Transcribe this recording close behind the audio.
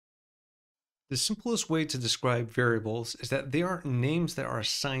The simplest way to describe variables is that they are names that are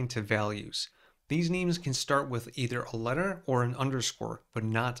assigned to values. These names can start with either a letter or an underscore, but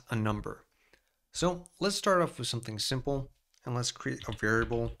not a number. So let's start off with something simple, and let's create a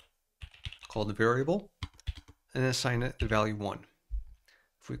variable called a variable and assign it the value 1.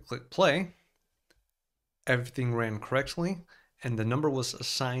 If we click play, everything ran correctly, and the number was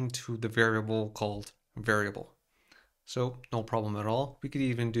assigned to the variable called variable. So no problem at all. We could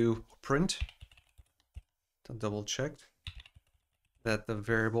even do print to double check that the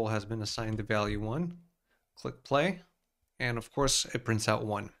variable has been assigned the value 1. Click play, and of course it prints out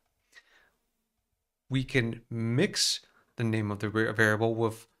 1. We can mix the name of the variable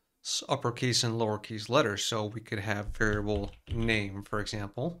with uppercase and lowercase letters. So we could have variable name, for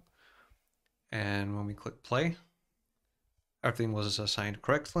example. And when we click play, everything was assigned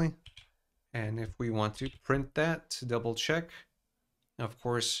correctly. And if we want to print that to double check, of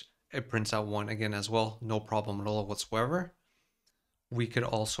course, it prints out 1 again as well. No problem at all whatsoever. We could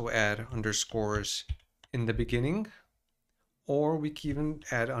also add underscores in the beginning, or we can even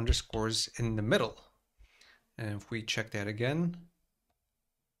add underscores in the middle. And if we check that again,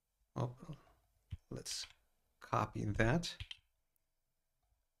 let's copy that.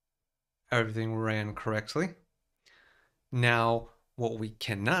 Everything ran correctly. Now, what we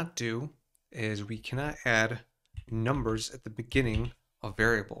cannot do is we cannot add numbers at the beginning of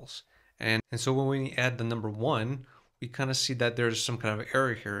variables. And so when we add the number 1, we kind of see that there's some kind of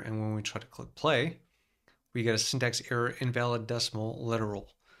error here. And when we try to click play, we get a syntax error, invalid decimal literal.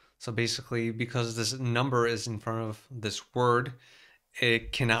 So basically, because this number is in front of this word,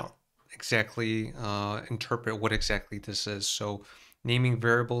 it cannot exactly interpret what exactly this is. So naming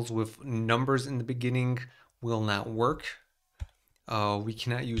variables with numbers in the beginning will not work. We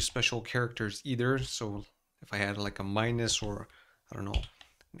cannot use special characters either. So if I had like a minus or, I don't know,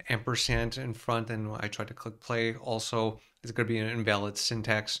 an ampersand in front and I try to click play, also it's going to be an invalid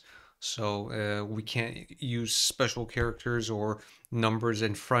syntax. So we can't use special characters or numbers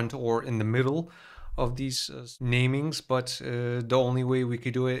in front or in the middle of these namings, but the only way we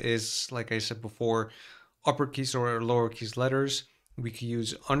could do it is, like I said before, uppercase or lowercase letters. We could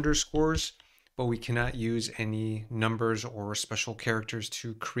use underscores, but we cannot use any numbers or special characters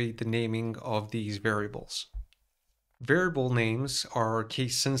to create the naming of these variables. Variable names are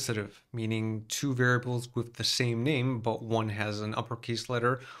case sensitive, meaning two variables with the same name, but one has an uppercase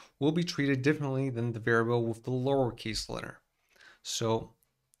letter, will be treated differently than the variable with the lowercase letter. So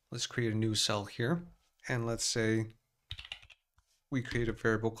let's create a new cell here, and let's say we create a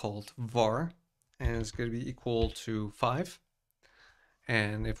variable called var, and it's going to be equal to 5.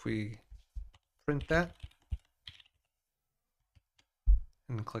 And if we print that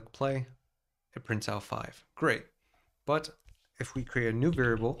and click play, it prints out 5. Great. But if we create a new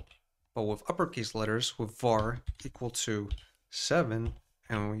variable, but with uppercase letters, with var equal to 7,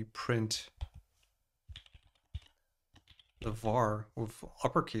 and we print the var with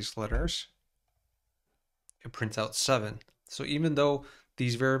uppercase letters, it prints out 7. So even though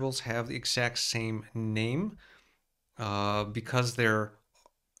these variables have the exact same name, because they're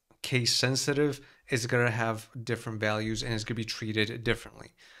case sensitive, it's going to have different values and it's going to be treated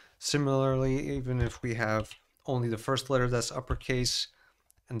differently. Similarly, even if we have only the first letter that's uppercase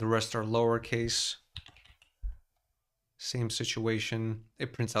and the rest are lowercase, same situation,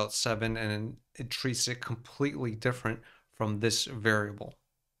 it prints out 7 and it treats it completely different from this variable.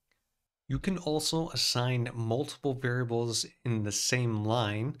 You can also assign multiple variables in the same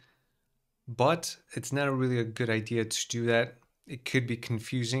line, but it's not really a good idea to do that. It could be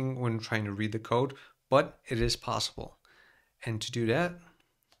confusing when trying to read the code, but it is possible. And to do that,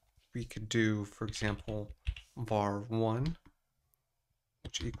 we could do, for example, var1,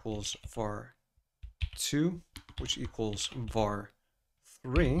 which equals var2, which equals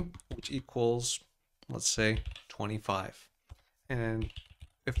var3, which equals, let's say, 25. And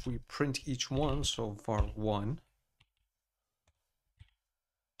if we print each one, so var1,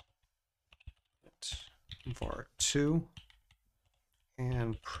 var2,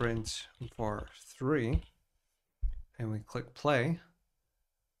 and print var3, and we click play,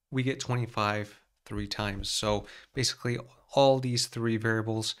 we get 25 3 times. So basically all these 3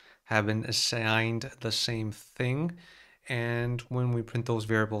 variables have been assigned the same thing, and when we print those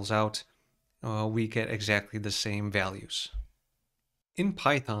variables out, we get exactly the same values. In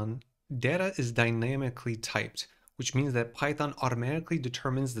Python, data is dynamically typed, which means that Python automatically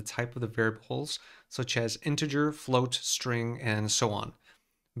determines the type of the variables, such as integer, float, string, and so on,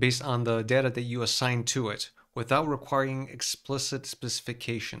 based on the data that you assign to it, without requiring explicit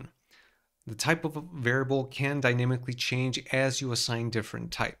specification. The type of a variable can dynamically change as you assign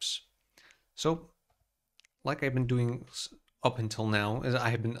different types. So like I've been doing up until now, is I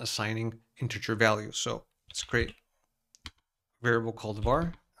have been assigning integer values. So let's create a variable called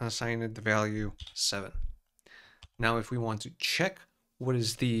var and assign it the value 7. Now if we want to check what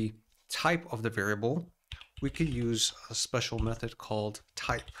is the type of the variable, we could use a special method called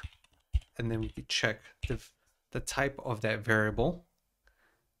type, and then we could check the type of that variable.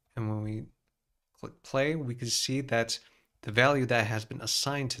 And when we click play, we can see that the value that has been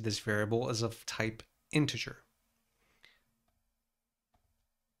assigned to this variable is of type integer.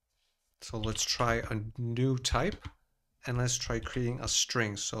 So let's try a new type, and let's try creating a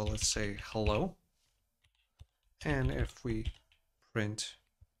string. So let's say hello. And if we print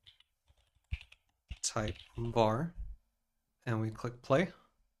type var and we click play,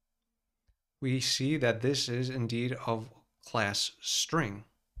 we see that this is indeed of class string.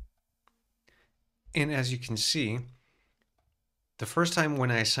 And as you can see, the first time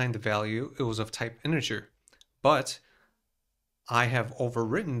when I assigned the value, it was of type integer, but I have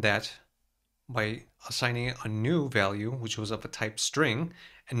overwritten that by assigning it a new value, which was of a type string,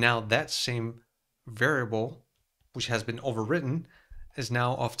 and now that same variable, which has been overwritten, is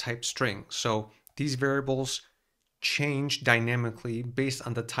now of type string. So these variables change dynamically based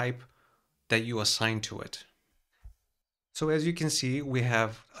on the type that you assign to it. So as you can see, we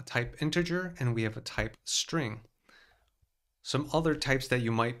have a type integer and we have a type string. Some other types that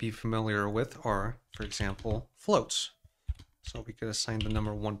you might be familiar with are, for example, floats. So we could assign the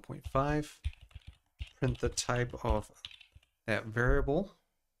number 1.5, print the type of that variable,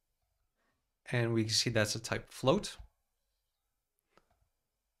 and we can see that's a type float.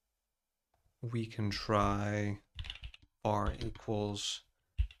 We can try var equals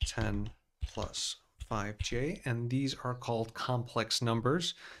 10 plus 5j, and these are called complex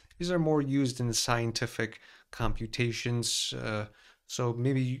numbers. These are more used in scientific computations, so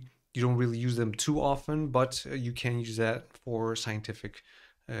maybe you don't really use them too often, but you can use that for scientific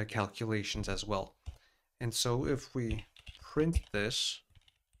calculations as well. And so if we print this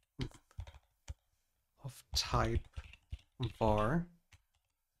of type var,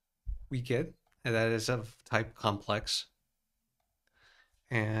 we get that is of type complex.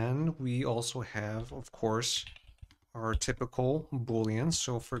 And we also have, of course, our typical booleans.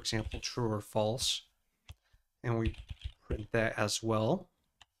 So for example, true or false. And we print that as well.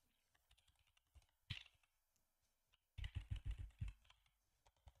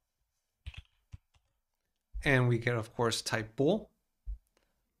 And we get, of course, type bool.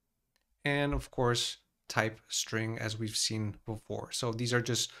 And of course, type string, as we've seen before. So these are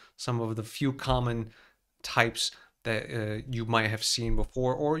just some of the few common types that you might have seen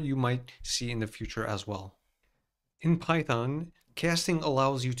before, or you might see in the future as well. In Python, casting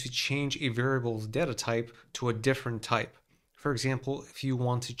allows you to change a variable's data type to a different type. For example, if you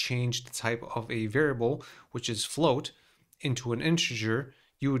want to change the type of a variable, which is float, into an integer,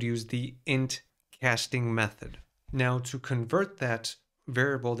 you would use the int casting method. Now, to convert that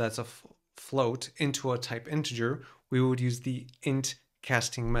variable that's a float into a type integer, we would use the int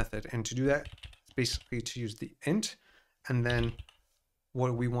casting method. And to do that, it's basically to use the int, and then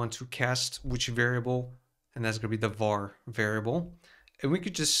what we want to cast, which variable, and that's going to be the var variable. And we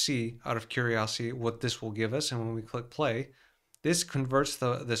could just see, out of curiosity, what this will give us. And when we click play, this converts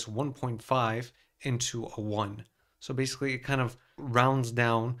this 1.5 into a 1. So basically, it kind of rounds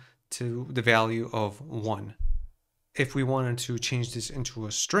down to the value of 1. If we wanted to change this into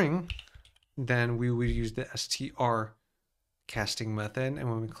a string, then we would use the str casting method. And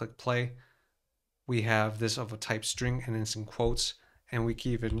when we click play, we have this of a type string, and it's in quotes. And we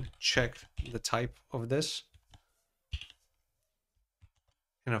can even check the type of this.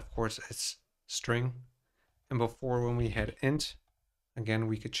 And of course, it's string. And before, when we had int, again,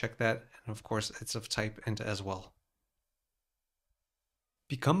 we could check that. And of course, it's of type int as well.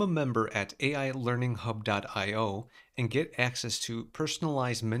 Become a member at AILearningHub.io and get access to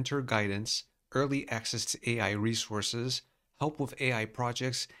personalized mentor guidance, early access to AI resources, help with AI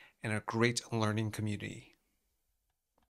projects, and a great learning community.